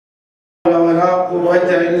ولا قوة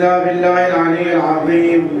إلا بالله العلي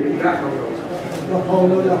العظيم.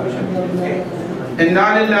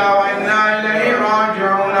 إنا لله وإنا إليه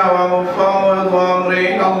راجعون ومفوض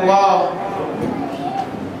أمري إلى الله.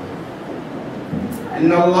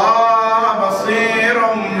 إن الله بصير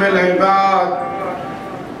بالعباد.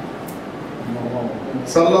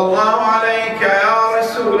 صلى الله عليك يا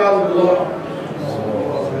رسول الله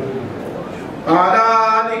وعلى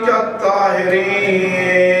آلك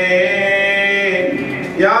الطاهرين.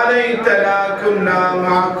 يا ليتنا كنا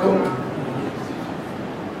معكم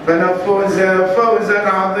فنفوز فوزا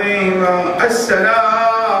عظيما.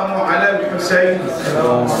 السلام على الحسين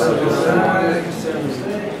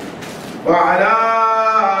وعلى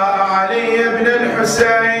علي بن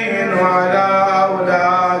الحسين وعلى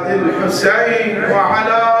أولاد الحسين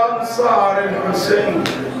وعلى أنصار الحسين.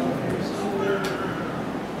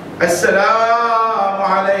 السلام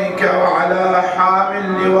عليك وعلى حامل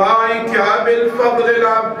لوائك بالفضل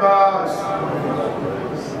العباس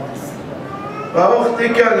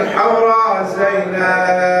وأختك الحوراء زينب.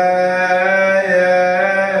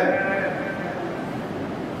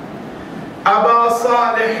 أبا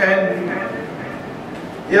صالح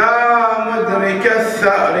يا مدرك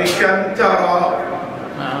الثأر كم ترى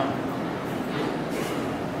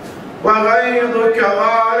وغيظك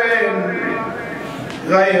غار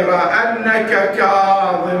غير أنك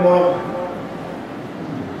كاظمه.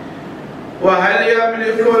 وهل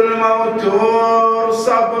يملك الموت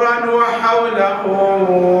صبرا وحوله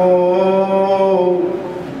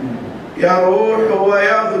يروح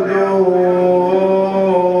ويغدو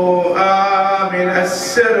آمن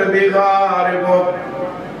السرب غاربه.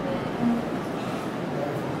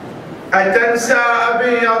 أتنسى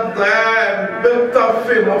أبي الضيم بالطف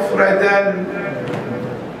مفردا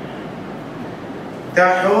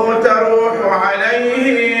تروح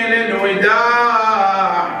عليه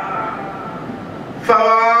للوداع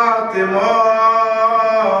فواطم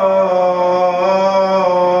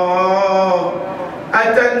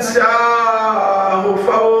أتنساه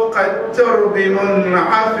فوق الترب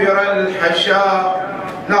منعفر الحشاء.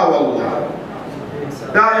 لا والله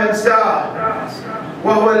لا ينساه،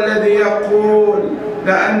 وهو الذي يقول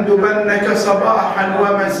لأندبنك صباحا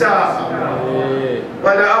ومساء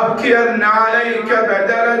ولأبكين عليك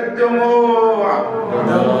بدل الدموع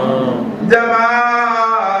دماء.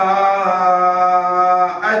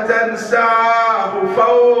 تنساه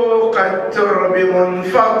فوق الترب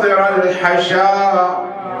منفطر الحشاء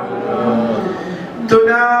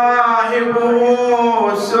تناهبه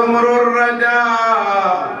سمر الردى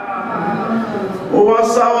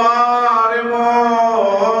وصوارمه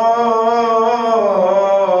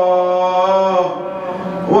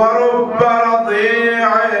ورب رضيع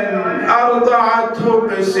أرضعته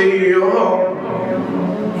قسيهم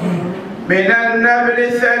من النبل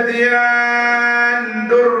ثديان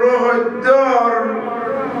دره الدر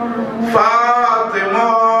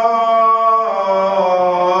فاطمة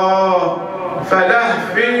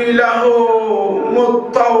فلهفي له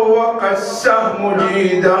مطوق السهم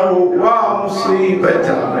جيده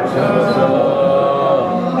ومصيبته.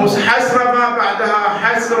 حسرة ما بعدها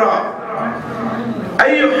حسرة.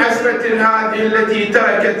 أي حسرة هذه التي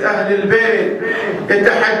تركت أهل البيت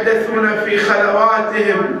يتحدثون في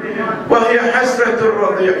خلواتهم وهي حسرة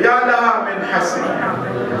الرضيع. يا لها من حسرة.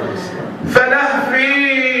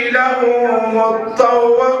 فلهفي له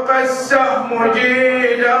مطوق السهم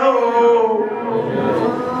جيده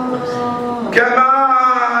كما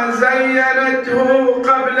زينته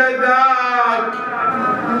قبل ذاك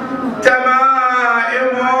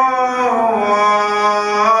تمائمه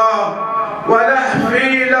ولهفي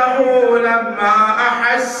له لما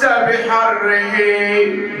أحس بحره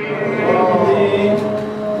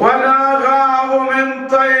وناغاه من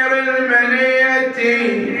طير المنية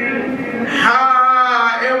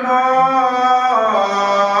حائمه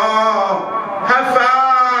هفى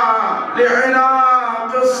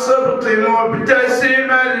لعناق السبط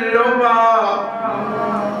مبتسما لما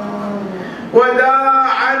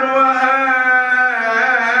وداعا وهل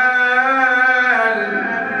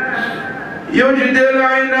يجدي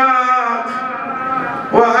العناق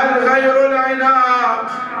وهل غير العناق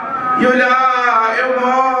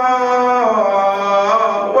يلائمه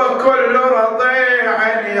وكل رضيع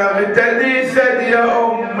يغتدي ثدي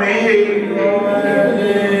أمه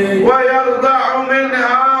ويرضع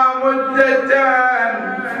منها مدة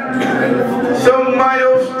ثم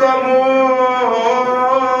يفطم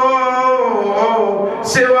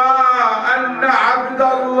سوى أن عبد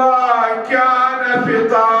الله كان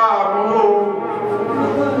فطامه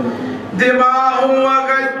دماه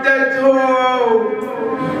وغدته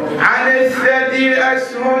عن الثدي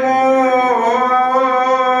أسهم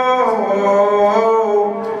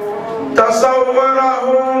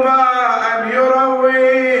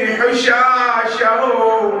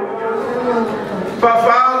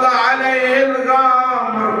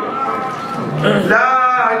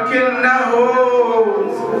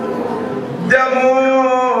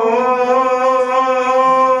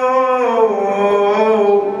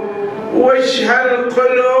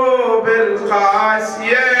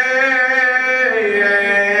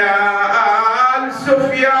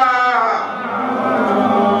سفيان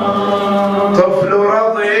طفل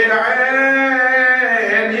رضيع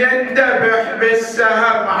يندبح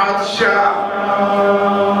بالسهم عطشان،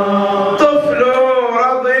 طفل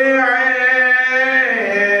رضيع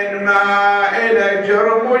ما إلى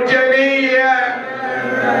جرم جلية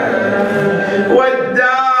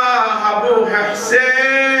وداه أبوه حسين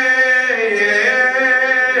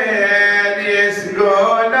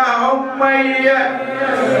يسقونه مية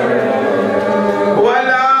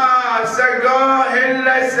ولا سقوه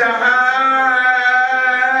إلا سهام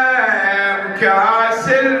كاس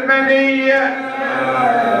المنية،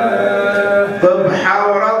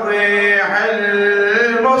 ضبحوا رضيع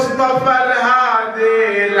المصطفى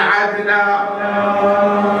الهادي العدنى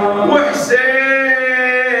وحسين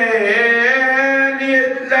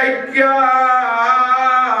يتلقى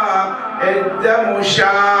الدم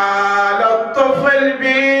وشال الطفل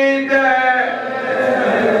بيده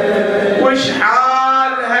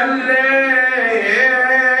وشحال هالليل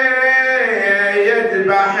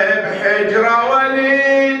يذبح بحجره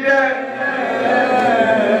وليده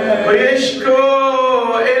ويشكو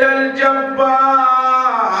إلى الجبار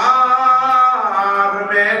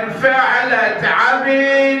من فعلة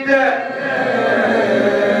عبيده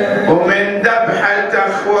ومن ذبحة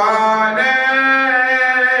أخوانه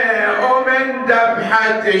ومن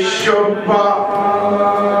ذبحة الشباب،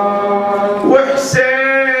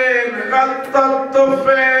 وحسين غطى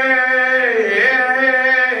الطفيل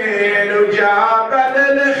وجاب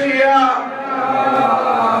للخيام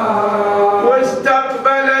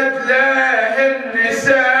واستقبلت له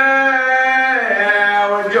النساء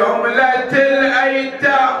وجملة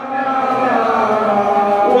الأيتام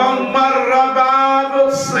وأما الرباب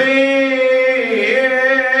تصيح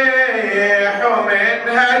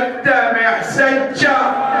ومنها الدمع سجى،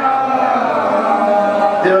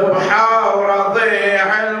 ذبحوا رضيع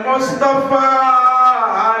المصطفى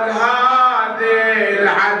الهادي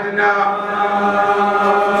العدنى.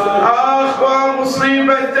 أخوة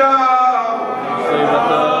مصيبته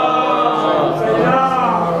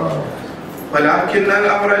ولكن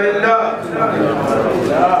الأمر لله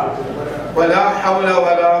ولا حول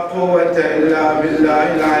ولا قوة إلا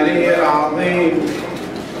بالله العلي العظيم،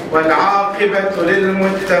 والعاقبة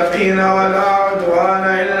للمتقين ولا عدوان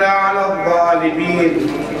إلا على الظالمين،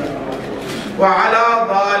 وعلى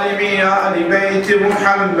ظالمي آل بيت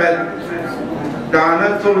محمد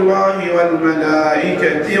لعنة الله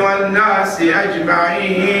والملائكة والناس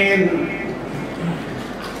أجمعين.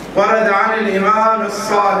 ورد عن الإمام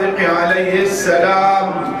الصادق عليه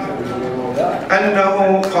السلام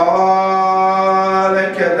أنه قال: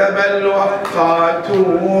 كذب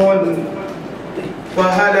الوقاتون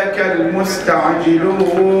وهلك المستعجلون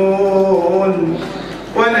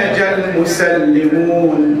ونجى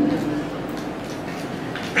المسلمون.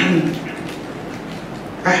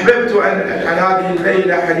 أحببت أن أجعل هذه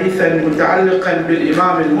الليلة حديثا متعلقا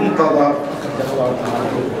بالإمام المنتظر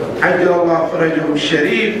عجل الله فرجه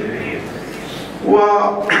الشريف،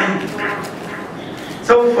 وسوف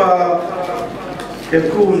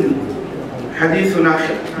يكون حديثنا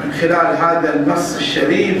من خلال هذا النص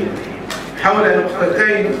الشريف حول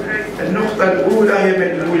نقطتين. النقطة الأولى هي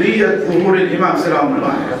مجهولية ظهور الإمام سلام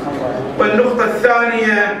الله، والنقطة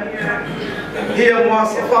الثانية هي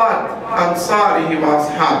مواصفات أنصاره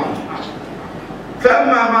وأصحابه.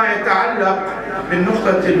 فأما ما يتعلق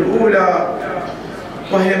بالنقطة الأولى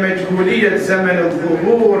وهي مجهولية زمن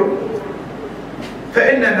الظهور،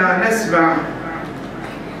 فإننا نسمع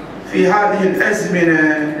في هذه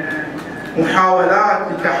الأزمنة محاولات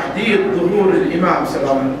لتحديد ظهور الإمام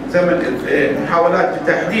محاولات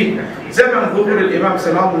لتحديد زمن ظهور الإمام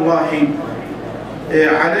سلام الله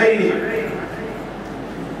عليه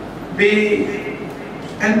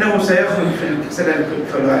بأنه سيخرج في السنة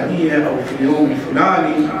الفلانية أو في اليوم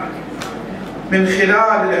الفلاني، من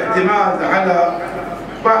خلال الاعتماد على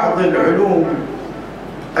بعض العلوم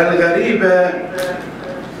الغريبة،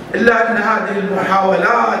 إلا أن هذه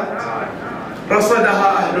المحاولات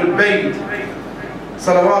رصدها أهل البيت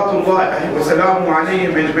صلوات الله وسلامه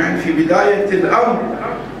عليهم أجمعين في بداية الأمر،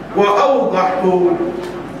 وأوضحوا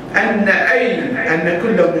أن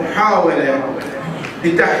كل محاولة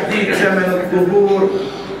لتحديد زمن الظهور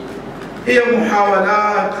هي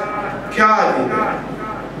محاولات كاذبة.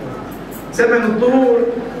 زمن الظهور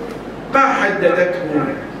ما حددته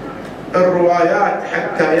الروايات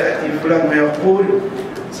حتى يأتي فلان ويقول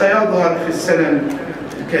سيظهر في السنة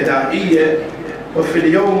الكذائية وفي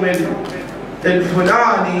اليوم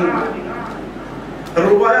الفلاني.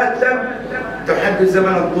 الروايات لم تحدد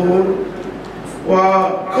زمن الظهور،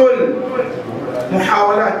 وكل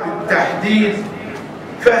محاولات التحديد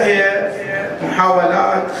فهي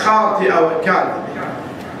محاولات خاطئة وكاذبة.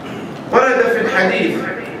 ورد في الحديث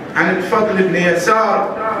عن الفضل بن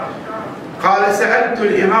يسار قال: سألت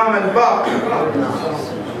الإمام الباقر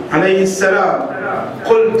عليه السلام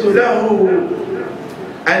قلت له: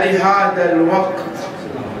 ألهذا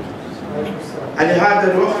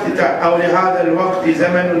الوقت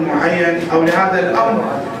زمن معين، أو لهذا الأمر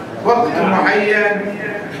وقت معين،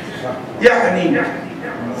 يعني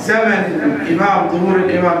زمن الإمام، ظهور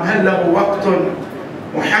الإمام، هل له وقت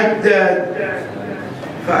محدد؟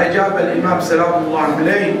 فأجاب الإمام سلام الله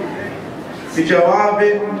عليه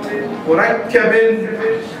بجواب مركب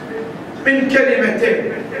من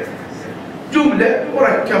كلمتين، جملة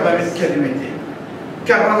مركبة من كلمتين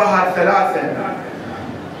كررها ثلاثا.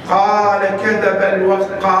 قال: كذب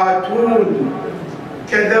الوقاتون،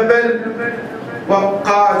 كذب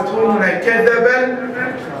الوقاتون، كذب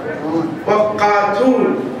الوقاتون.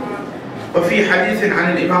 وفي حديث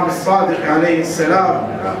عن الإمام الصادق عليه السلام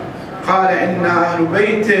قال: إن أهل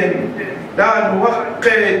بيت لا نوقت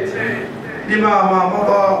لما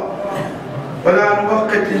مضى ولا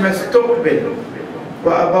نوقت لما استقبل،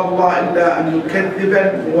 وأبى الله إلا أن يكذب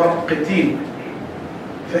الموقتين.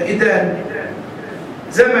 فإذا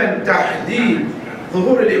زمن تحديد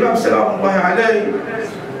ظهور الإمام سلام الله عليه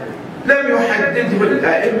لم يحدده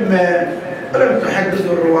الأئمة ولم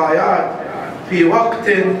تحدده الروايات في وقت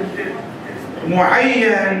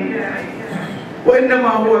معين، وإنما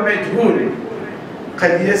هو مجهول.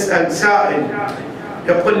 قد يسأل سائل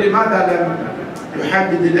يقول: لماذا لم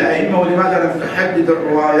يحدد الأئمة ولماذا لم تحدد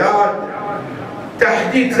الروايات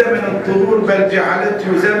تحديد زمن الظهور، بل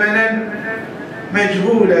جعلته زمنا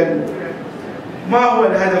مجهولا؟ ما هو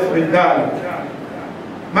الهدف من ذلك؟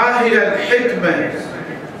 ما هي الحكمة؟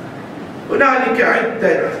 هنالك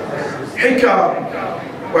عدة حكم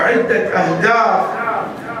وعدة أهداف،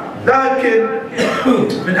 لكن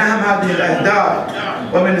من أهم هذه الأهداف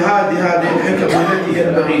ومن هذه الحكم التي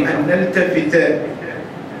ينبغي أن نلتفت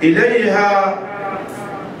إليها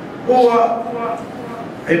هو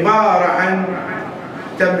عبارة عن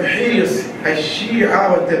تمحيص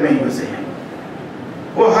الشيعة وتميزهم.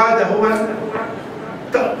 وهذا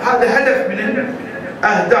هذا هدف من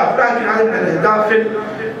الأهداف، لكن هذه من الأهداف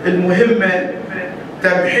المهمة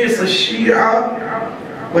تمحيص الشيعة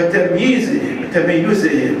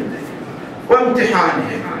وتميزهم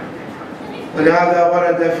وامتحانهم. ولهذا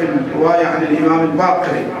ورد في الرواية عن الإمام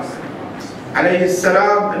الباقر عليه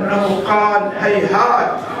السلام أنه قال: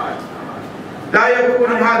 هيهات لا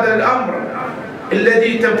يكون هذا الأمر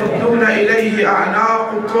الذي تمدون إليه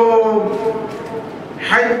أعناقكم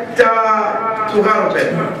حتى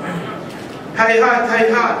تغربل. هيهات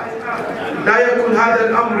هيهات لا يكون هذا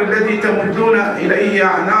الأمر الذي تمدون إليه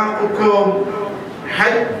أعناقكم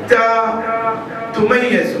حتى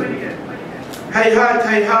تميزوا. هيهات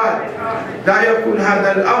هيهات لا يكون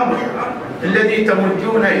هذا الأمر الذي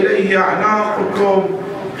تمدون إليه أعناقكم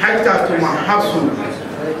حتى تمحصوا.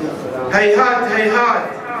 هيهات هيهات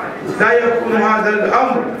لا يكون هذا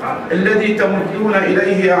الأمر الذي تمدون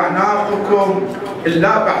إليه أعناقكم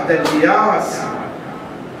إلا بعد الإياس.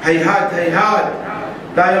 هيهات هيهات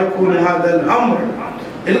لا يكون هذا الأمر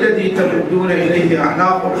الذي تمدون إليه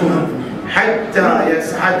أعناقكم حتى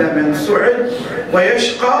يسعد من سعد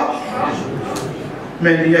ويشقى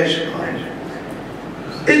من يشقى.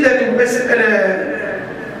 إذن المسألة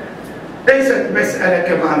ليست مسألة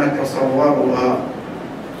كما نتصورها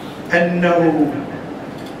أنه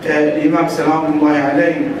الإمام سلام الله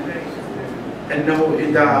عليه أنه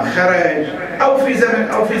إذا خرج أو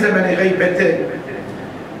في زمن غيبته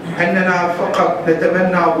أننا فقط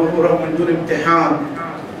نتمنى ظهوره من دون امتحان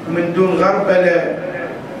ومن دون غربلة.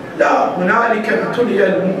 لا، هنالك ابتلي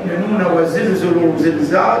المؤمنون وزلزلوا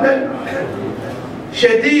زلزالا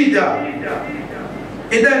شديدا.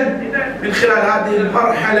 إذن من خلال هذه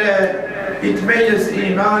المرحلة يتميز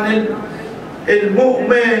إيمان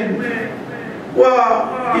المؤمن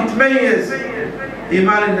ويتميز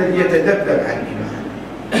إيمان الذي يتذبذب عن إيمان.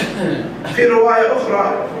 في رواية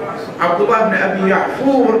أخرى عبد الله بن أبي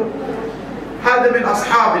يعفور، هذا من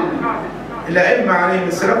أصحاب الأئمة عليهم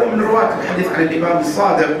السلام ومن رواة الحديث عن الإمام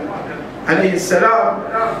الصادق عليه السلام،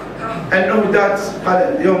 أنه ذات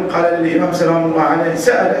يوم قال للإمام سلام الله عليه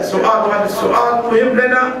سأل سؤال، وهذا السؤال مهم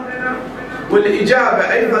لنا،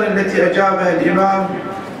 والإجابة أيضا التي أجابها الإمام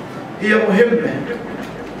هي مهمة.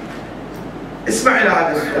 اسمع إلى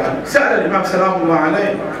هذا السؤال. سأل الإمام سلام الله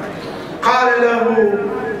عليه قال له: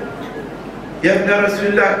 يا ابن رسول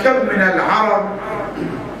الله، كم من العرب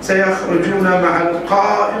سيخرجون مع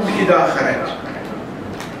القائم إذا خرج؟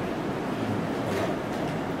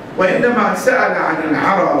 وإنما سأل عن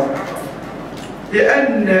العرب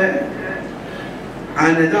لأن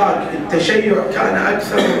آنذاك التشيع كان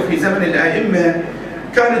أكثر في زمن الأئمة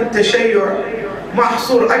كان التشيع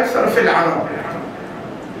محصور أكثر في العرب،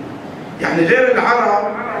 يعني غير العرب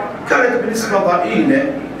كانت بنسبة ضئيلة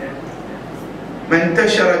ما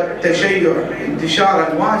انتشر التشيع انتشارا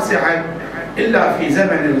واسعا إلا في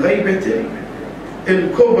زمن الغيبة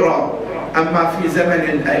الكبرى. أما في زمن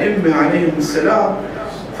الأئمة عليهم السلام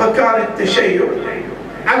فكان التشيع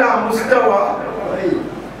على مستوى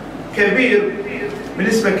كبير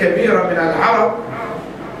بنسبة كبيرة من العرب،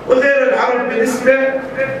 وغير العرب بنسبة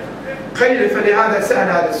قليلة. فلهذا سأل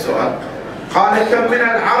هذا السؤال، قال: كم من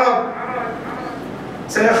العرب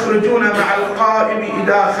سيخرجون مع القائم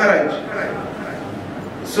إذا خرج؟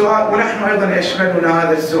 سؤال، ونحن أيضا يشملنا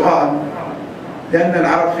هذا السؤال، لأن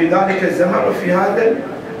العرب في ذلك الزمن وفي هذا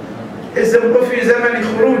الزمن وفي زمن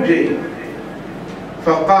خروجه.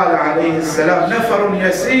 فقال عليه السلام: نفر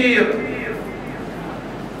يسير.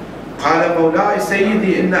 قال: مولاي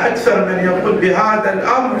سيدي، إن أكثر من يقول بهذا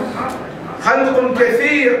الأمر خلق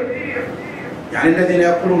كثير، يعني الذين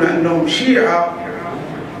يقولون أنهم شيعة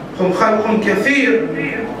هم خلق كثير،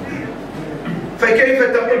 فكيف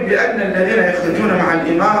تقول بأن الذين يخرجون مع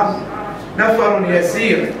الإمام نفر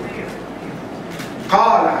يسير؟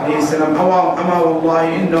 قال عليه السلام: أما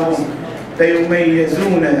والله إنهم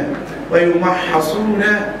ليميزون ويمحصون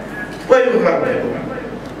ويغربون،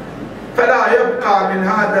 فلا يبقى من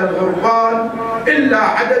هذا الغربان إلا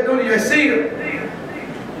عدد يسير.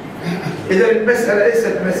 إذا المسألة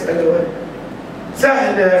ليست مسألة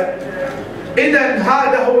سهلة. إذا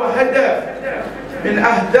هذا هو هدف من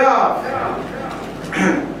أهداف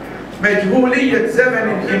مجهولية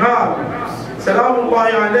زمن الإمام سلام الله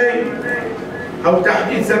عليه، أو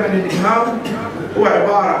تحديد زمن الإمام، هو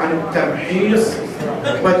عبارة عن التمحيص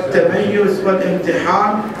والتميز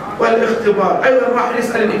والامتحان والاختبار. أيضا راح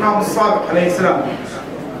يسأل الإمام الصادق عليه السلام،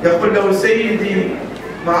 يقول له: سيدي،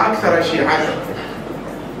 ما أكثر شيعتك،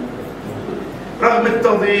 رغم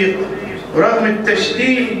التضييق ورغم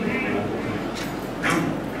التشديد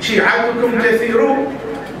شيعتكم كثيرون،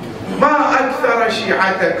 ما أكثر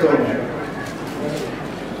شيعتكم؟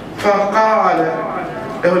 فقال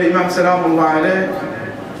له الإمام سلام الله عليه: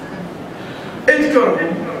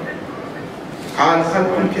 اذكرهم. قال: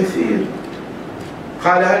 خلق كثير.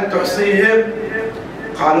 قال: هل تحصيهم؟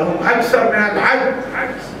 قال: هم أكثر من العد،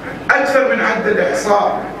 أكثر من عد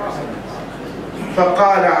الإحصاء.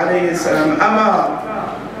 فقال عليه السلام: أما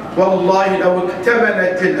والله لو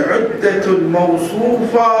اكتملت العدة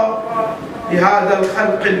الموصوفة لهذا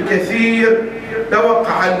الخلق الكثير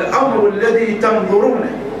لوقع الأمر الذي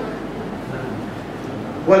تنظرونه.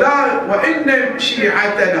 وإن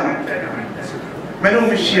شيعتنا، من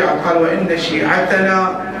هم الشيعة؟ قال: وإن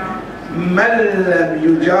شيعتنا من لم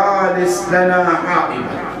يجالس لنا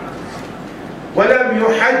عائبا ولم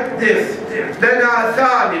يحدث لنا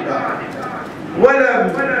ثالبا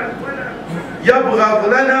ولم يبغض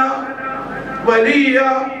لنا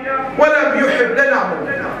وليا ولم يحب لنا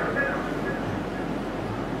مولا.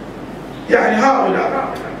 يعني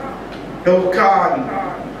هؤلاء لو كان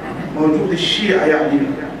موجود الشيعة يعني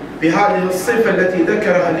بهذه الصفة التي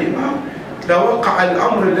ذكرها الإمام لوقع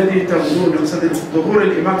الأمر الذي تنظرون، يقصد ظهور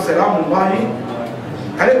الإمام سلام الله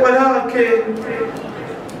عليه. ولكن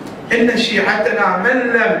إن شيعتنا من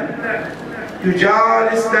لم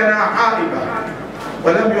يجالس لنا عائبا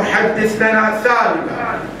ولم يحدث لنا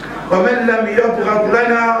ثالبا ومن لم يبغض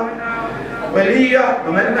لنا وليا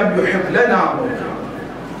ومن لم يحب لنا مولا.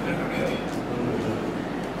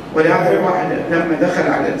 ولهذا الواحد لما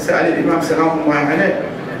دخل على سأل الإمام سلام الله عليه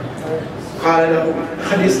قال له: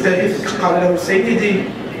 خل يستغيث. قال له: سيدي،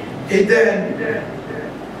 إذا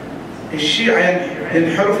الشيعة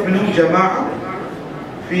ينحرف منهم جماعة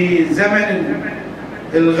في زمن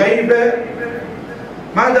الغيبة،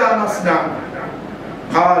 ماذا نصنع؟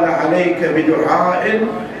 قال: عليك بدعاء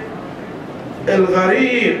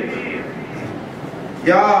الغريب،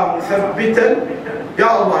 يا مثبتا،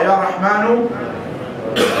 يا الله يا رحمن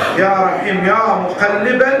يا رحيم يا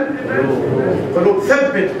مقلبا قلوب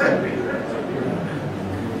ثبت قلبي.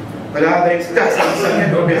 ولهذا يستحسن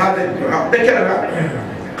يدعو بهذا الدعاء. ذكر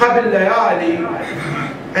قبل ليالي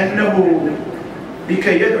أنه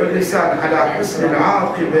لكي يدعو الإنسان على حسن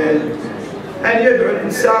العاقبة أن يدعو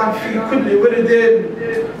الإنسان في كل ورد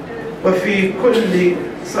وفي كل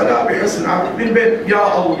صلاة بحسن العاقبة من بين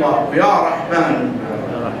يا الله يا رحمن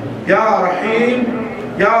يا رحيم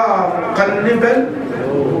يا مقلبا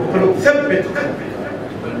قلوب ثبت قلبي.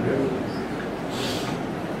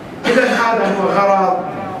 إذا هذا هو غرض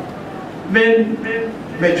من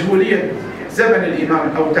مجهولية زمن الإمام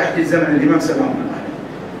أو تحديد زمن الإمام سلام الله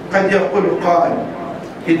عليه. قد يقول قائل: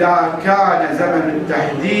 إذا كان زمن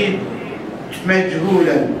التحديد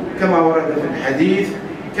مجهولا كما ورد في الحديث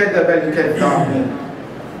كذب الكذاب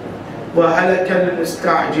وهلك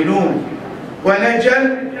المستعجلون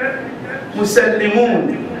ونجا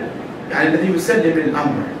المسلمون، يعني الذي يسلم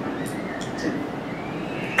الأمر.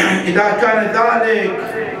 إذا كان ذلك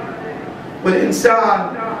والإنسان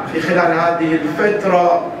في خلال هذه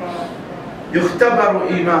الفترة يختبر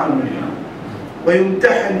إيمانه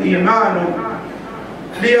ويمتحن إيمانه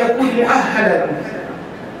ليكون مؤهلا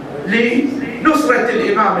لنصرة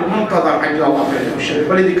الإمام المنتظر عجل الله فرجه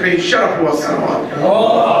الشريف ولذكره الشرف والصلوات.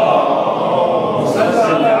 اللهم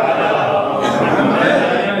صل على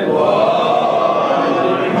محمد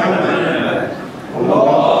وآل محمد.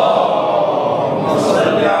 اللهم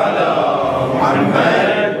صل على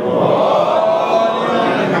محمد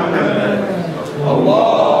وآل محمد.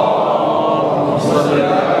 اللهم صل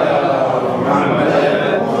على محمد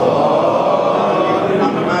وآل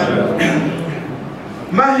محمد.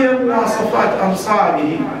 ما هي مواصفات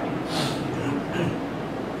أنصاره؟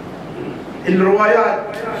 الروايات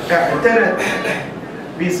اعتنت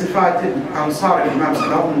بصفات أنصار الإمام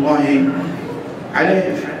سلام الله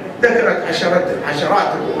عليه، ذكرت عشرات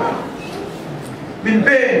الروايات. من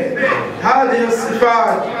بين هذه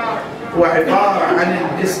الصفات هو عبارة عن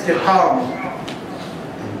الاستقامة.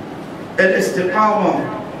 الاستقامة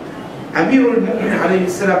أمير المؤمنين عليه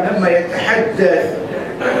السلام لما يتحدث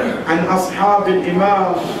عن أصحاب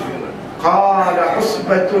الإمام قال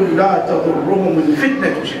عصبة لا تضرهم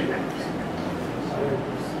الفتنة شيئا،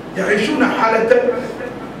 يعيشون حالة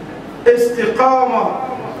استقامة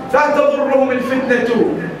لا تضرهم الفتنة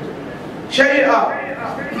شيئا.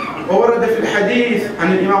 وورد في الحديث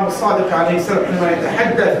عن الإمام الصادق عليه السلام حينما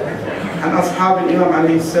يتحدث عن أصحاب الإمام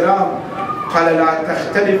عليه السلام قال لا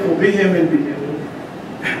تختلف بهم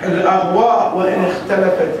الأهواء وإن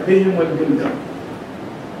اختلفت بهم البلدان.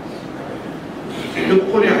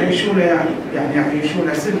 يقول يعيشون يعني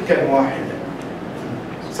يعيشون سلكا واحدا،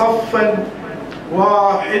 صفا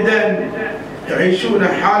واحدا، يعيشون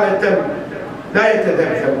حالة لا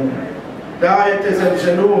يتذبذبون لا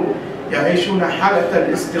يتزلزلون، يعيشون حالة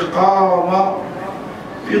الاستقامة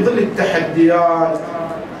في ظل التحديات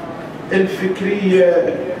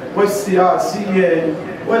الفكرية والسياسية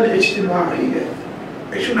والاجتماعية،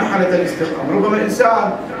 يعيشون حالة الاستقامة. ربما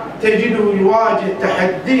إنسان تجده يواجه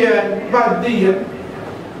تحديا ماديا،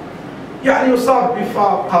 يعني يصاب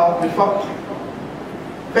بفقر،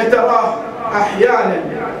 فتراه أحيانا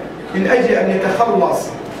من أجل أن يتخلص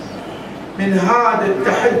من هذا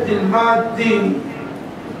التحدي المادي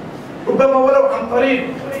ربما ولو عن طريق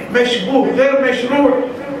مشبوه غير مشروع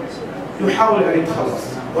يحاول أن يتخلص،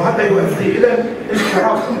 وهذا يؤدي إلى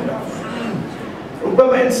الانحراف.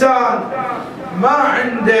 ربما إنسان ما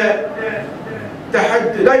عنده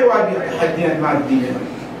تحدي، لا يواجه تحديا ماديا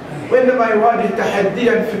وإنما يواجه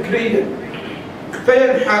تحديا فكريا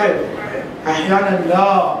فينحرف. أحيانا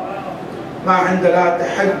ما عنده لا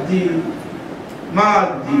تحدي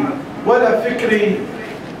مادي ولا فكري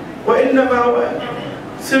وإنما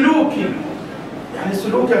سلوكي، يعني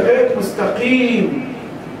سلوكه غير مستقيم،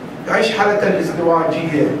 يعيش حالة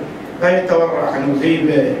الازدواجية، لا يتورع عن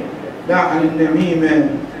الغيبة، لا عن النميمة،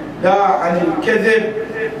 لا عن الكذب،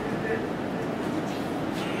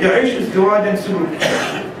 يعيش ازدواجا سلوكيا.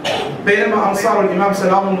 بينما أنصار الإمام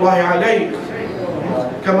سلام الله عليه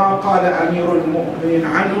كما قال أمير المؤمنين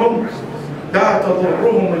عنهم لا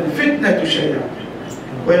تضرهم الفتنة شيئا،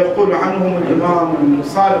 ويقول عنهم الإمام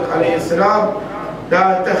الصادق عليه السلام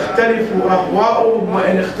لا تختلف أهواؤهم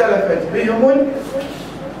وإن اختلفت بهم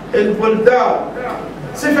البلدان.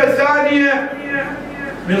 صفة ثانية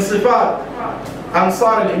من صفات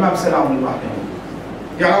أنصار الإمام سلام الله عليه،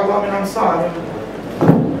 جعل الله من أنصاره.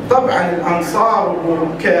 طبعا الأنصار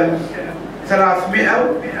هم كم؟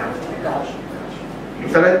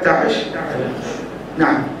 313.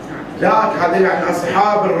 نعم، لكن هذا يعني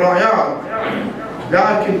أصحاب الرايات،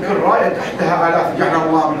 لكن كل راية تحتها آلاف، جعل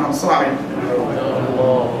الله من أنصاره.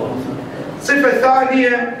 صفة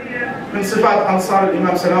ثانية من صفات أنصار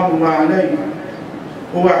الإمام سلام الله عليه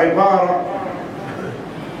هو عبارة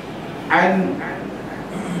عن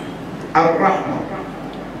الرحمة،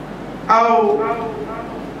 أو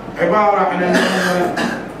عبارة عن أنهم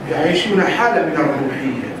يعيشون حالة من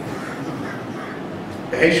الروحية،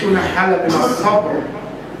 يعيشون حالة من الصبر،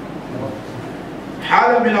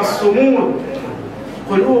 حالة من الصمود،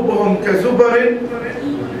 قلوبهم كزبر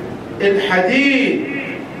الحديد.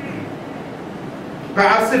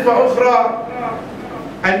 بعد صفة أخرى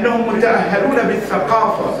أنهم متأهلون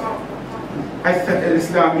بالثقافة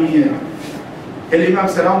الإسلامية. الإمام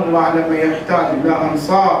سلام الله عليه لما يحتاج إلى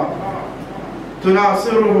أنصار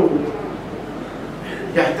تناصره،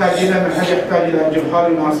 يحتاج إلى من؟ هل يحتاج إلى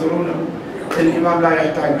جهال يناصرونه؟ الإمام لا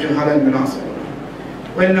يحتاج جهالا يناصرونه،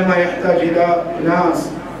 وإنما يحتاج إلى ناس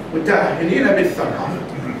متأهلين بالثقافة.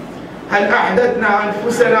 هل أعددنا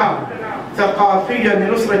أنفسنا ثقافيا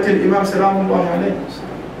لنصرة الإمام سلام الله عليه؟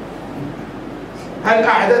 هل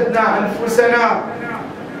أعددنا أنفسنا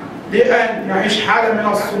لأن نعيش حالة من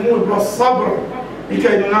الصمود والصبر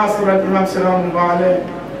لكي نناصر الإمام سلام الله عليه؟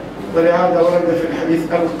 ولهذا ورد في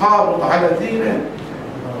الحديث: القابض على دينه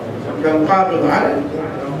كالقابض على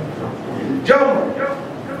الجمر.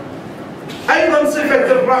 أيضا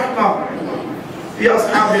صفة الرحمة في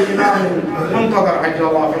أصحاب الإمام المنتظر عجل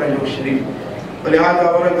الله فرجه الشريف،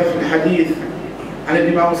 ولهذا ورد في الحديث عن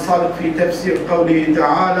الإمام الصادق في تفسير قوله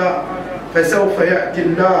تعالى: فسوف يأتي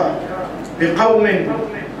الله بقوم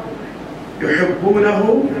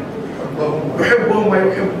يحبهم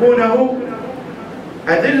ويحبونه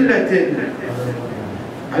أذلة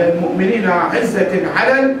على المؤمنين أعزة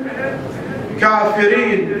على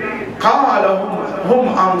الكافرين، قال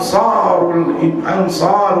هم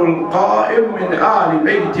أنصار القائم من آل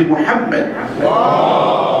بيت محمد.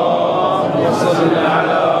 اللهم صل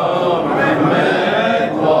على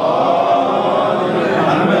محمد وآل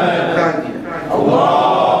محمد.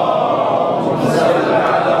 اللهم صل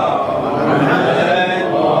على محمد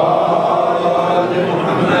وآل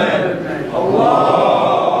محمد.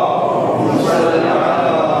 اللهم صل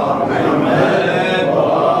على محمد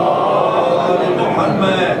وآل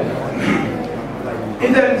محمد.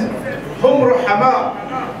 إذن هم رحماء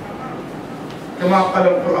كما قال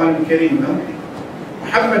القرآن الكريم: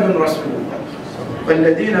 محمد رسول الله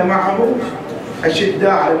والذين معه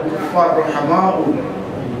أشداء على الكفار رحماء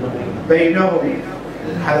بينهم.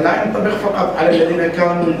 هذا لا ينطبق فقط على الذين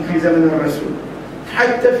كانوا في زمن الرسول،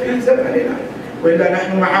 حتى في زمننا، وإلا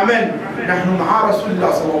نحن مع من؟ نحن مع رسول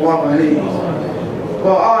الله صلى الله عليه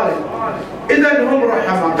وآله. إذن هم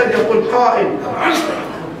رحماء. قد يقول قائل: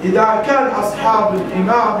 إذا كان أصحاب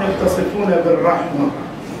الإمام يتصفون بالرحمة،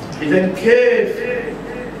 إذن كيف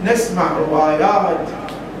نسمع روايات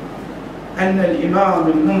أن الإمام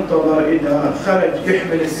المنتظر إذا خرج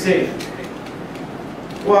يحمل السيف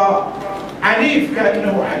وعنيف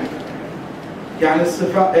كأنه عنيف؟ يعني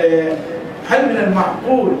هل من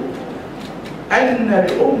المعقول أن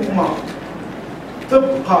الأمة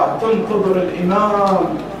تبقى تنتظر الإمام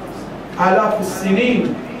آلاف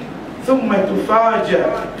السنين ثم تفاجأ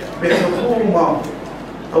بحكومة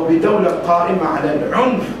أو بدولة قائمة على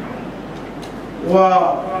العنف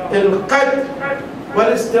والقتل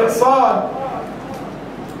والاستئصال؟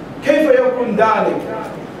 كيف يكون ذلك؟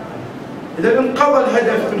 إذا انقضى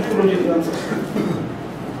الهدف من خروج الإمام صلى الله عليه وسلم.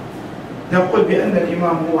 نقول بأن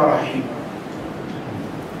الإمام هو رحيم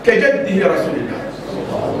كجده رسول الله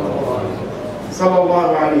صلى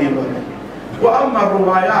الله عليه وسلم. وأما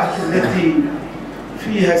الروايات التي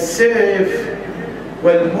فيها السيف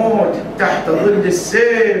والموت تحت ظل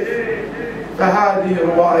السيف فهذه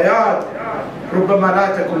روايات ربما لا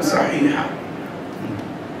تكون صحيحة.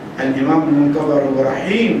 الإمام المنتظر هو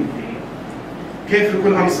رحيم. كيف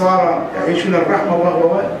يكون أنصاره يعيشون الرحمة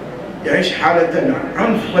وهو يعيش حالة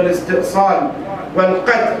العنف والاستئصال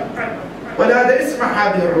والقتل؟ ولهذا اسمع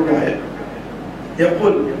هذه الرواية،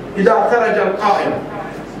 يقول: إذا خرج القائم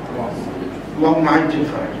اللهم عجل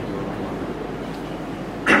فرجه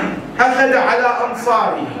أخذ على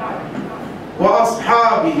أنصاره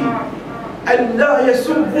وأصحابه أن لا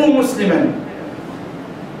يسبوا مسلما.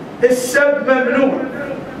 السب ممنوع،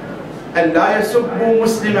 أن لا يسبوا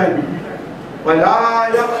مسلما ولا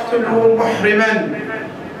يقتلوا محرما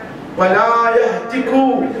ولا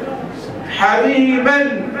يهتكوا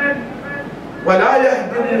حريما ولا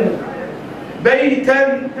يهدموا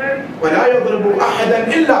بيتا ولا يضربوا أحدا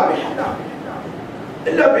إلا بحق.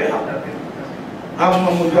 إلا بحق.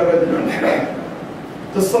 أما مجرد العنف.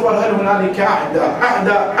 تصور هل هنالك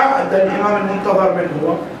أعدى الإمام المنتظر من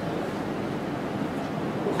هو؟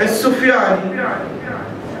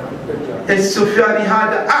 السفياني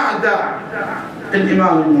هذا أعدى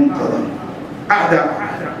الإمام المنتظر، أعدى.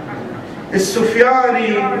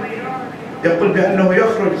 السفياني يقول بأنه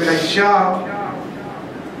يخرج من الشام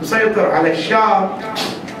يسيطر على الشام.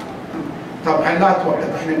 طبعا لا توقف،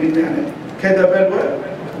 احنا قلنا كذا بلوى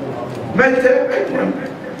متى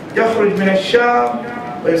يخرج من الشام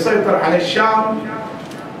ويسيطر على الشام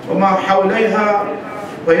وما حوليها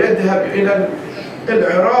ويذهب إلى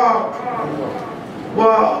العراق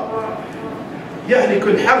ويهلك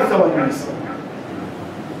الحرث والنسل،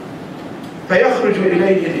 فيخرج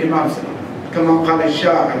إليه الإمام صلى الله عليه وسلم كما قال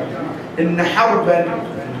الشاعر: إن حربا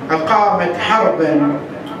أقامت حربا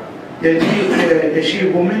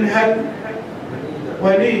يشيب منها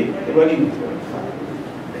الوليد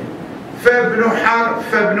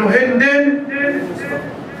فابن هند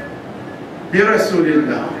لرسول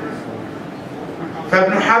الله.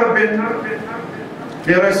 فابن حرب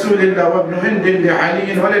لرسول الله وابن هند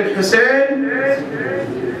لعلي وللحسين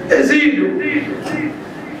يزيدوا.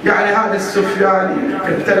 يعني هذا السفياني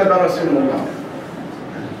ابتلى برسول الله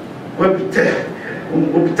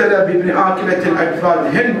وابتلى بابن آكلة الأكفاد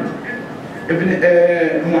هند ابن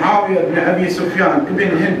معاوية بن أبي سفيان ابن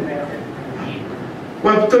هند،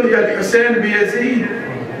 وابتلي الحسين بيزيد،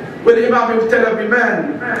 والإمام ابتلى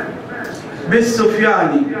بمن؟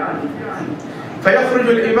 بالسفياني. فيخرج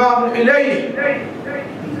الإمام إليه.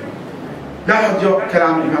 لاحظ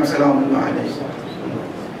كلام الإمام سلام الله عليه،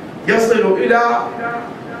 يصل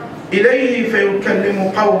إليه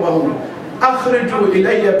فيكلم قومه: أخرجوا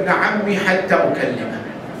إلي ابن عمي حتى أكلمه.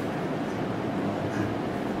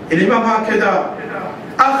 الإمام هكذا: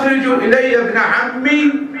 أخرجوا إلي ابن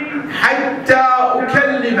عمي حتى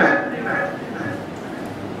أكلمه.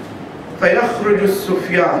 فيخرج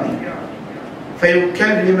السفياني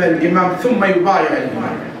فيكلم الإمام ثم يبايع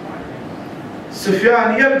الإمام.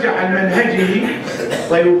 السفياني يرجع عن منهجه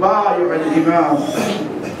ويبايع الإمام.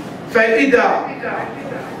 فإذا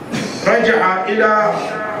رجع إلى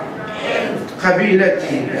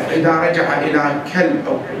قبيلته، إذا رجع إلى كلب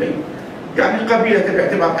أو كليب، يعني قبيلة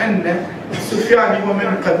باعتبار أن سفيان هو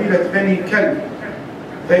من قبيلة بني كلب،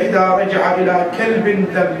 فإذا رجع إلى كلب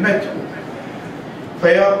ذمته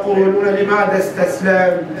فيقولون: لماذا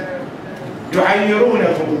استسلم؟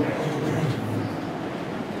 يعيرونه.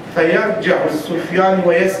 فيرجع السفيان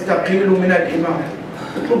ويستقيل من الإمام،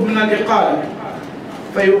 يطلب من الإقالة،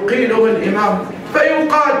 فيقيله الإمام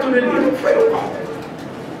فيقاتل الإمام فيقاتل.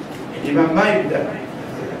 الإمام ما يبدأ.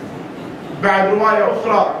 بعد رواية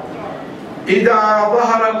أخرى: إذا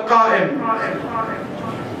ظهر القائم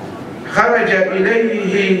خرج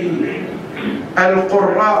إليه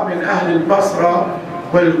القراء من أهل البصرة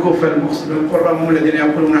والكوفة المسلمين. القراء هم الذين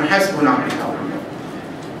يقولون: حسبنا كتاب الله،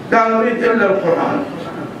 لا نريد إلا القرآن،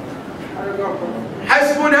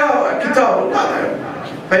 حسبنا كتاب الله.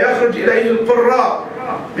 فيخرج إليه القراء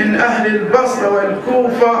من أهل البصرة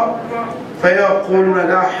والكوفة فيقولون: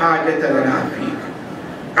 لا حاجة لنا فيك،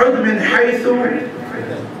 عد من حيث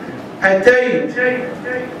أتيت.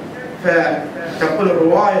 فتقول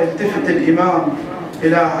الرواية: التفت الإمام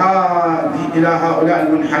إلى هؤلاء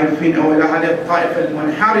المنحرفين أو إلى هذه الطائفة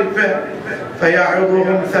المنحرفة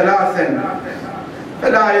فيعظهم ثلاثا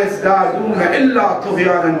فلا يزدادون إلا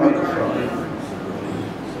طغيانا وكفرا.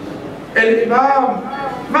 الإمام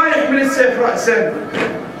ما يحمل السيف رأسا،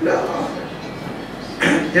 لا،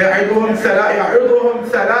 يعظهم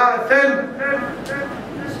ثلاثا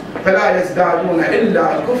فلا يزدادون إلا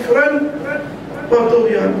كفرا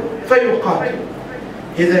وطغيانا فيقاتل.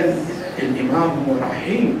 إذن الإمام هو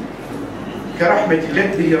رحيم كرحمة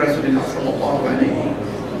جده رسول الله صلى الله عليه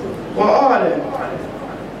وآله،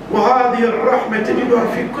 وهذه الرحمة تجدها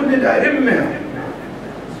في كل الأئمة.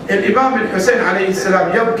 الإمام الحسين عليه السلام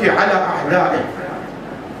يبكي على أعدائه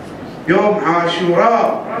يوم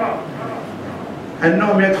عاشوراء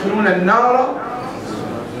أنهم يدخلون النار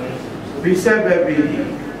بسببه،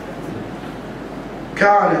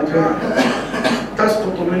 كانت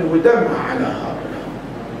تسقط منه دمع على هؤلاء،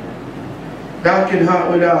 لكن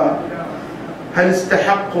هؤلاء هل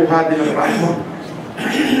استحقوا هذه الرحمة؟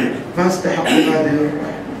 ما استحقوا هذه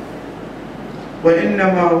الرحمة،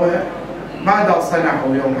 وإنما ماذا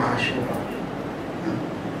صنعوا يوم عاشوراء؟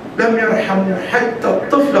 لم يرحموا حتى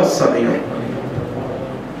الطفل الصغير.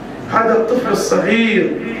 هذا الطفل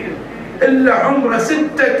الصغير إلا عمره 6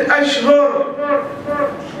 أشهر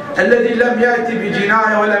الذي لم يأتي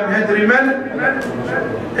بجناية ولم يدري من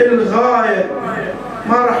الغاية،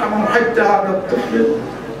 ما رحموا حتى هذا الطفل.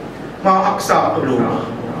 ما أقسى قلوبه.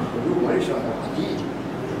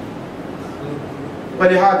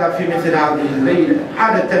 ولهذا في مثل هذه الليلة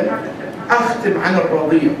عادة أختم عن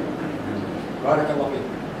الرضيع، بارك الله فيك،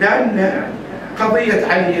 لأن قضية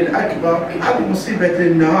علي الأكبر هذه مصيبة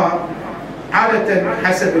للنهار. عادة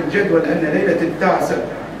حسب الجدول أن ليلة 9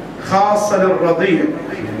 خاصة للرضيع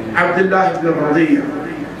عبد الله بن الرضيع.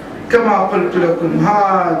 كما قلت لكم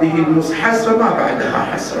هذه حسرة ما بعدها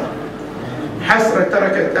حسرة، حسرة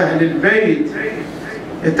تركت أهل البيت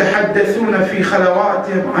يتحدثون في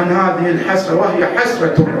خلواتهم عن هذه الحسرة، وهي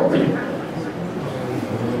حسرة الرضيع.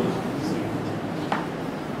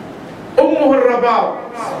 أمه الرباب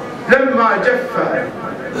لما جف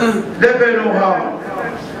لبنها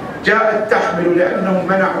جاءت تحمل، لأنهم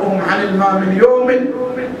منعوهم عن الماء من يوم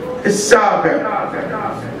السابع،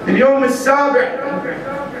 من يوم السابع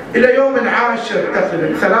إلى يوم العاشر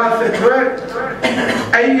تقريبا 3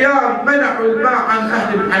 أيام منعوا الماء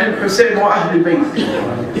عن الحسين وأهل بيته،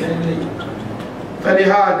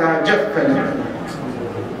 فلهذا جف لبنه.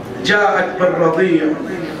 جاءت بالرضيع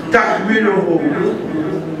تحمله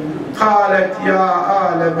قالت يا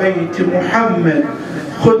آل بيت محمد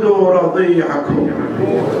خذوا رضيعكم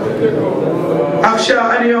أخشى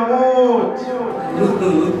أن يموت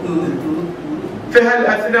في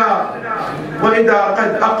هالأثناء. وإذا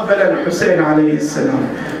قد أقبل الحسين عليه السلام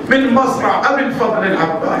من مصرع أبي الفضل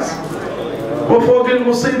العباس، وفوق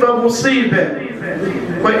المصيبة مصيبة،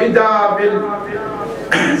 وإذا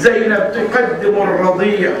زينب تقدم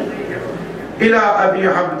الرضيع إلى أبي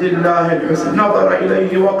عبد الله الحسين، نظر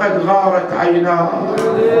إليه وقد غارت عيناه،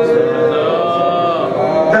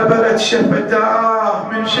 دبلت شفتاه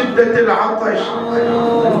من شدة العطش،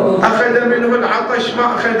 أخذ منه العطش ما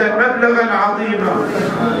أخذ مبلغا عظيما.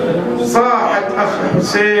 صاحت أخ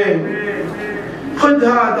حسين خذ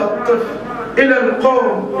هذا الطفل إلى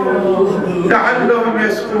القوم لعلهم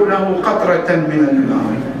يسقونه قطرة من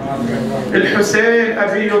الماء. الحسين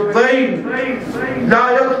أبي الضيم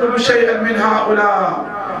لا يطلب شيئا من هؤلاء،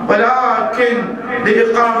 ولكن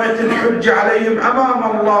لإقامة الحج عليهم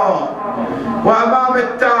أمام الله وأمام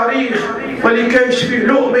التاريخ ولكشف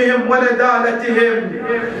لؤمهم وندالتهم.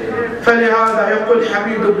 فلهذا يقول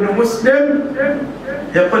حميد بن مسلم،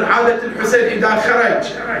 يقول عادة الحسين إذا خرج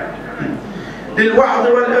للوعظ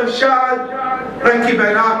والإرشاد ركب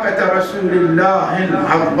ناقة رسول الله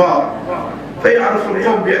العرباء، فيعرف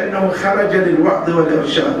القوم بأنه خرج للوعظ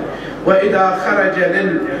والإرشاد. وإذا خرج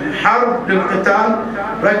للحرب للقتال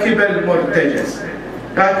ركب المرتجز.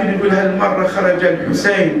 لكن يقول هالمرة خرج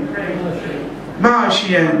الحسين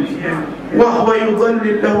ماشيا وهو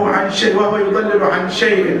يضلل له عن شيء، وهو يضلل عن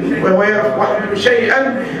شيء، وهو يحمل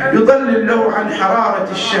شيئا يضلل له عن حرارة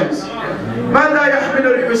الشمس. ماذا يحمل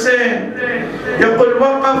الحسين؟ يقول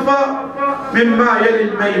وقف مما يلي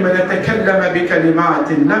الميمنة تكلم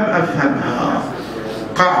بكلمات لم أفهمها،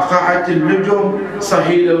 قعقعة اللجم،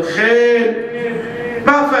 صهيل الخيل،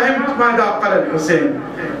 ما فهمت ماذا قال الحسين.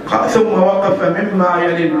 ثم وقف مما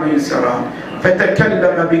يلي الميسرة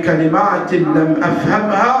فتكلم بكلمات لم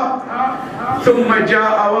أفهمها، ثم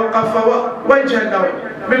جاء وقف وجها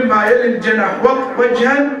مما يلي الجناح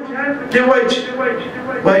وجها لوجه،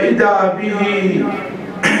 وإذا به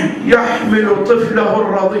يحمل طفله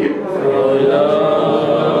الرضيع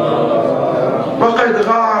وقد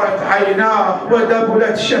غارت عيناه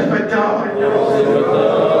ودبلت شفتاه.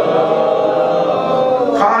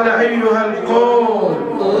 قال أيها القوم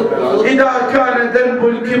إذا كان ذنب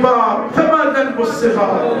الكبار فما ذنب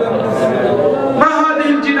الصغار؟ ما هذه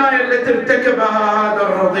الجناية التي ارتكبها هذا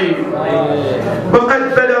الرضيع؟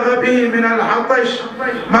 وقد بلغ به من العطش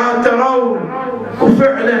ما ترون.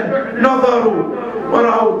 وفعلا نظروا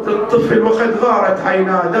ورأوا الطفل وقد غارت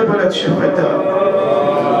عيناه دبلت شفتاه.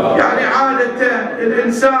 يعني عادة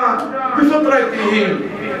الإنسان بفطرته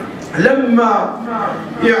لما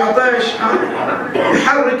يعطش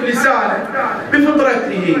يحرك لسانه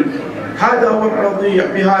بفطرته. هذا هو الرضيع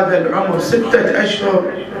بهذا العمر 6 أشهر.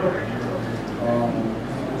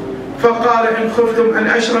 فقال إن خفتم أن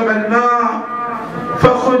أشرب الماء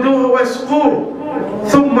فخذوه واسقوه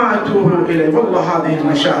ثم أتوه إليه. والله هذه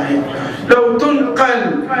المشاهد لو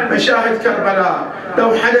تنقل مشاهد كربلاء لو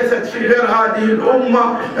حدثت في غير هذه الأمة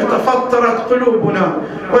لتفطرت قلوبنا،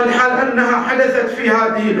 والحال أنها حدثت في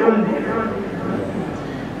هذه الأمة.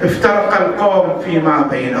 افترق القوم فيما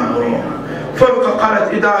بينهم، فرقة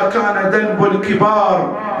قالت إذا كان ذنب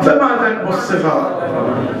الكبار فما ذنب الصغار،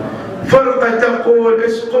 فرقة تقول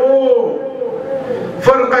اسقوه،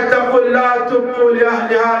 فرقة تقول لا تبقوا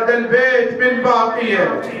لأهل هذا البيت من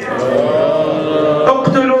باقية،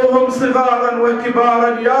 اقتلوهم صغارا وكبارا.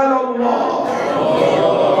 يا لله.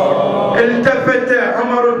 التفت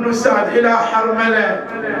عمر بن سعد إلى حرملة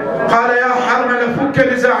قال يا حرملة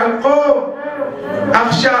فك نزاع القوم،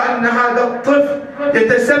 أخشى أن هذا الطفل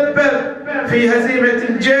يتسبب في هزيمة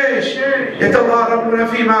الجيش، يتضاربون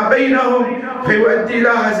فيما بينهم فيؤدي إلى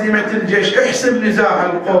هزيمة الجيش، احسم نزاع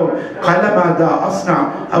القوم. قال ماذا أصنع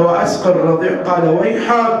أو أسقي الرضيع؟ قال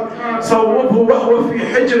ويحك صوبه وهو في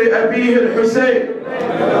حجر أبيه الحسين.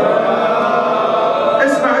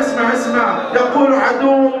 اسمع اسمع اسمع، يقول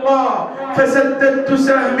عدو الله فسددت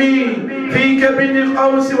سهمي في كبد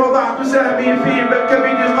قوسي، وضعت سهمي في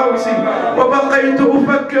كبد قوسي وبقيت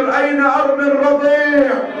أفكر أين أرمي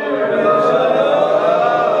الرضيع،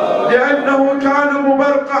 لأنه كان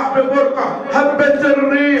مبرقع ببرقع. هبت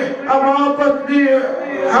الريح أماطت لي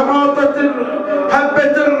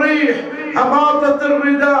هبت الريح أماطت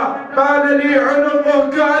الرداء، بان لي عنقه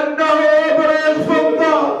كأنه إبرة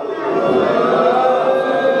فضة.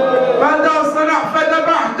 ماذا صنع؟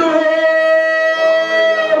 فذبحته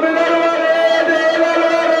من الوريد إلى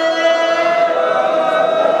الوريد.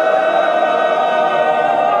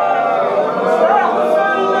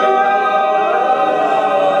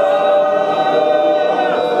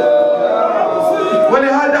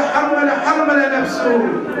 حرمل نفسه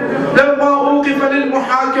لما أوقف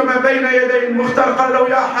للمحاكمة بين يدي المختار قال له: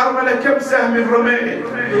 يا حرمل كم سهم رميت؟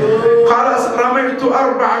 قال: رميت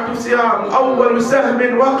 4 سهام، أول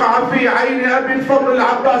سهم وقع في عين أبي الفضل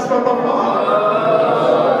العباس فطفاه،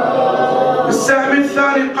 السهم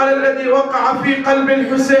الثاني قال الذي وقع في قلب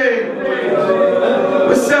الحسين،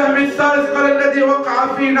 والسهم الثالث قال الذي وقع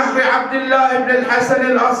في نحر عبد الله بن الحسن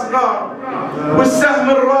الأصغر، والسهم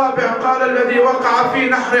الرابع قال الذي وقع في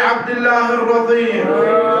نحر عبد الله الرضيع.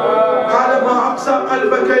 قال: ما أقسى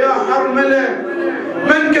قلبك يا حرملة؟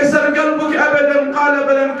 ما انكسر قلبك أبدا؟ قال: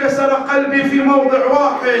 بل انكسر قلبي في موضع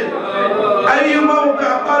واحد. أي موضع؟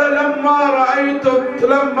 قال: لما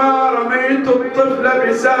رميت الطفل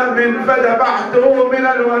بسهم فدفعته من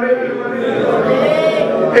الوريد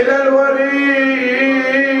إلى الوريد.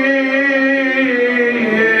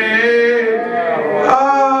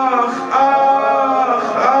 آخ آخ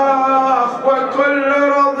آخ، وكل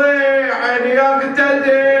رضيع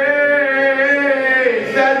يقتدي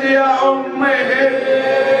ثدي أمه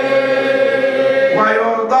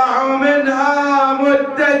ويرضع منها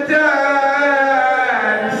مدتين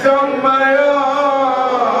ثم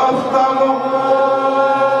يفطم،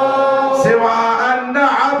 سوى أن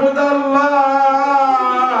عبد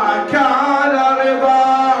الله كان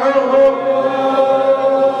رضاعه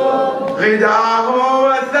غداه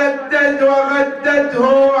وغدته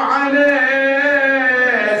عن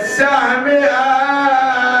السهم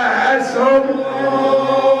أسهم.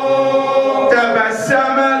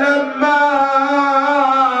 تبسم لما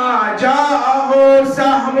جاءه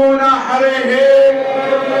سهم نحره.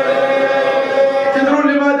 تدرون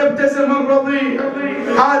لماذا ابتسم الرضيع؟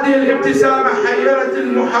 هذه الابتسامة حيرت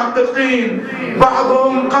المحققين.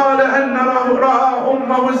 بعضهم قال أنه رأى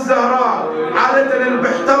أمه الزهراء، عادة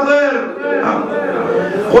البحتضر،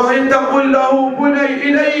 وهي تقول له: بني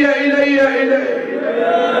إلي إلي إلي.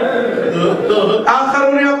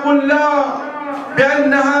 آخرون يقول لا،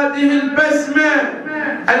 بأن هذه البسمة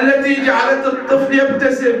التي جعلت الطفل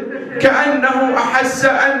يبتسم كأنه أحس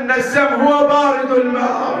أن السم هو بارد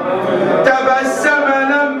الماء. تبسم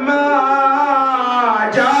لما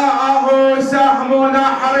جاءه سهم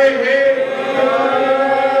نحره،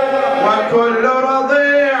 وكل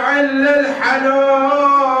رضيع للحنوبة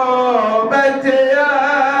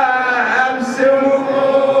يبسم.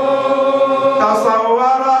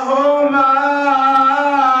 تصوره ما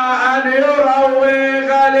أن يروي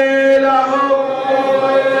غليله،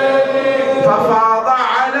 ففاض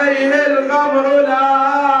عليه الغمر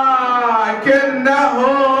لكنه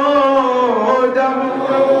دم.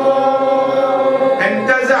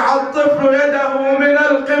 انتزع الطفل يده من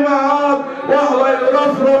القمار وهو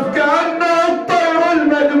يرفرف كأنه الطير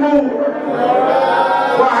المدمور،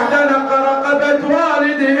 واعتنق رقبة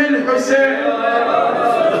والده الحسين.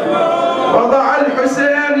 وضع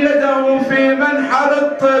الحسين يده في منحر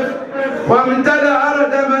الطفل وامتلأ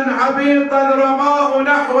ردما عبيطا رماه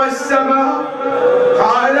نحو السماء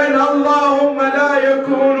قائلا: اللهم لا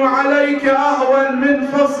يكون عليك أهون من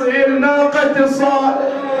فصيل ناقة صالح.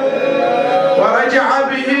 ورجع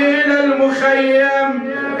به إلى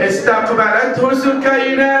المخيم. استقبلته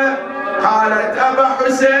سكينة قالت: أبا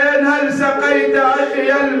حسين هل سقيت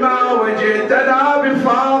أخي الماء وجئتنا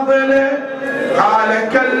بفاضله؟ قال: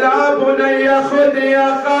 كلا بني، خذي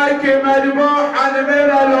أخاك مذبوحا من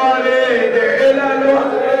الوليد إلى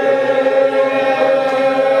الوليد.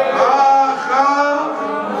 آخ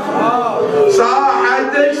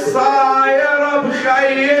صاحت ايش صاير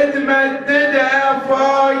بخيط مدده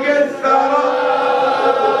فوق الثرى،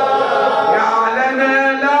 قال: أنا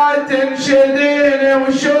لا تنشديني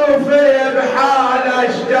وشوفي بحال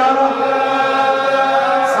أشجرة.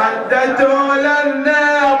 صدته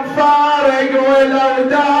للنوم فارق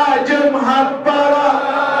والأوداج مهبرة،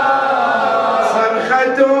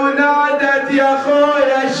 صرخت ونادت: يا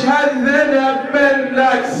خويا اشهد ذنب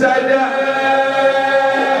منك سدى.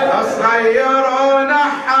 صغير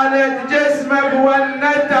ونحنت جسمك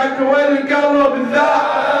ونتك والقلب ذا،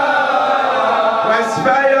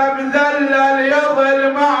 واسفى يا مذلل يظل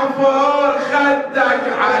معفور خدك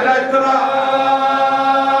على تراب.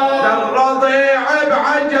 الرضيع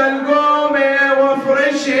بعجل قومي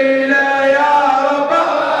وافرشي له يا رب،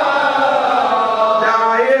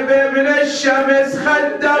 دايب من الشمس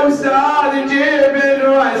خده وسال جيبن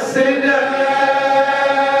والسدى.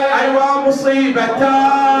 ايوا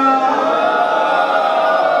مصيبتان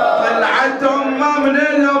طلعت امه من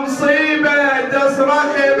المصيبه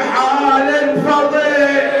تصرخ بحال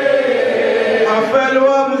فظيع، طفل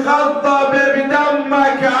ومخضب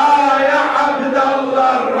بدمك يا عبد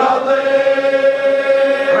الله الرضيع.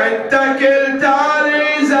 ردك التالي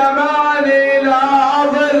زماني لا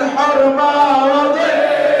اظل حرمه وضيع،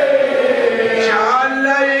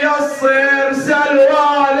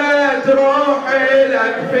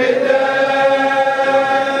 لك فداء.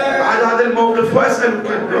 بعد هذا الموقف وأسألك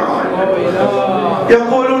الدعاء.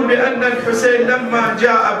 يقولون بأن الحسين لما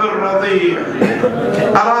جاء بالرضيع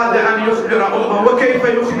أراد أن يخبر أمه. وكيف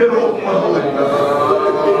يخبر أمه؟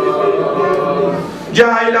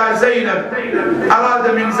 جاء إلى زينب،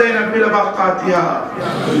 أراد من زينب بلباقاتها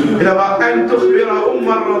أن تخبر أم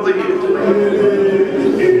الرضيع.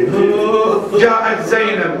 جاءت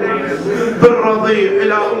زينب بالرضيع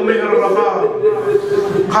إلى أمه الرباب،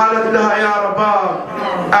 قالت لها يا رباب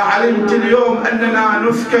أعلمت اليوم أننا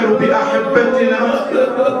نذكر بأحبتنا؟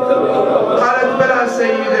 قالت بلى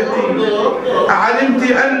سيدتي.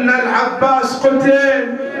 أعلمت أن العباس قتل؟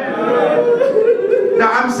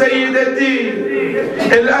 نعم سيدتي.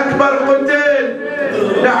 الأكبر قتل؟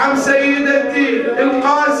 نعم سيدتي.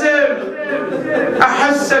 القاسم؟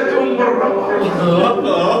 أحست أم الرباب.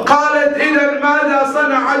 قالت إذا ماذا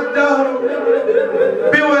صنع الدهر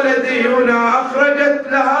بولدي هنا؟ أخرجت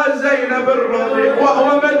لها زينب الرضيع وهو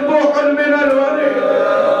مذبوح من الوريد.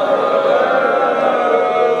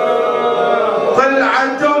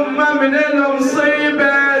 طلعت أمه من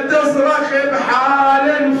المصيبة تصرخ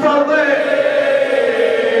بحال فظيع،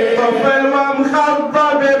 طفل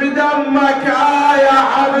ومخضب بدمك يا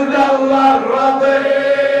عبد الله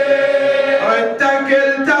الرضيع. اتكل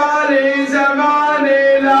تالي زماني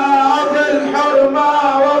لا أظل حرمة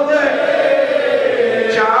وضيع،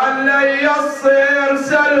 كان لي يصير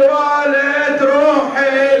سلوالة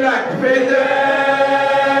روحي لك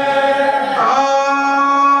فداء.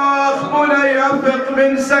 آخ بني أفق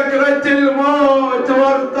من سكرة الموت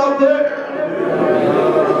وارتضع.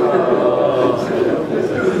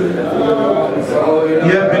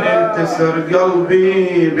 يا ابن انتصر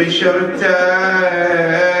قلبي بشرته،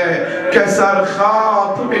 كسر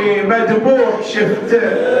خاطري مذبوح شفته.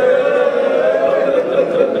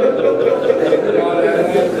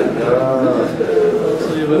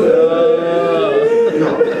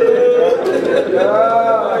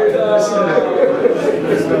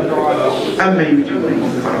 بسم الله. أما يجيب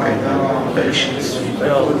المنكر فيكشف السوء،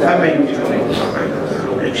 أما يجيب المنكر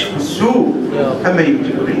فيكشف السوء، أما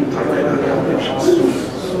يجيب المنكر فيكشف السوء.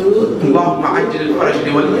 اللهم عجل الفرج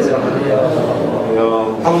لولي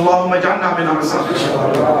زمانه. اللهم اجعلنا من أنصاره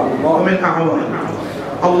ومن أعوانه.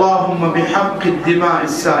 اللهم بحق الدماء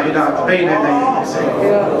السائلات بين يدي الحسين،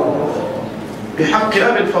 بحق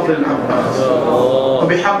أبي الفضل العباس،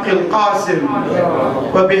 وبحق القاسم،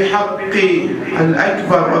 وبحق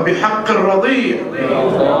الأكبر، وبحق الرضيع،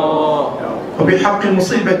 وبحق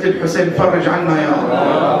مصيبة الحسين فرج عنا يا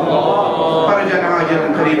الله، فرجا عاجلا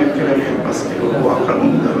قريبا كلا يحب أصدقه وأقرب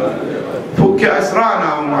من فك أسرانا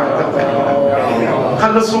ومعتقلنا،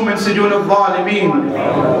 خلصهم من سجون الظالمين،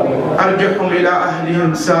 أرجعهم إلى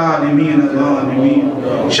أهلهم سالمين غانمين.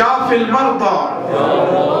 شاف المرضى،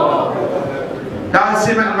 لا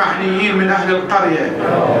سيما المعنيين من أهل القرية،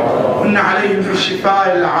 إن عليهم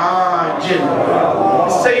بالشفاء العاجل.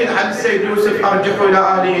 السيد علي السيد يوسف أرجعوا إلى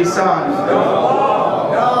أهله سالم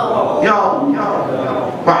يا الله،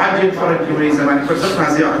 وعجل فرج ولي زمانك. فرصتنا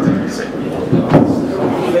زيارة الحسين.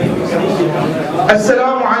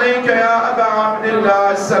 السلام عليك يا أبا عبد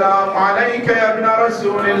الله، السلام عليك يا ابن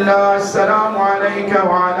رسول الله، السلام عليك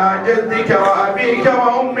وعلى جدك وأبيك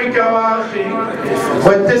وأمك وأخيك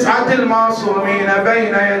والتسعة المعصومين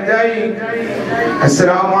بين يديك.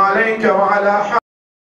 السلام عليك وعلى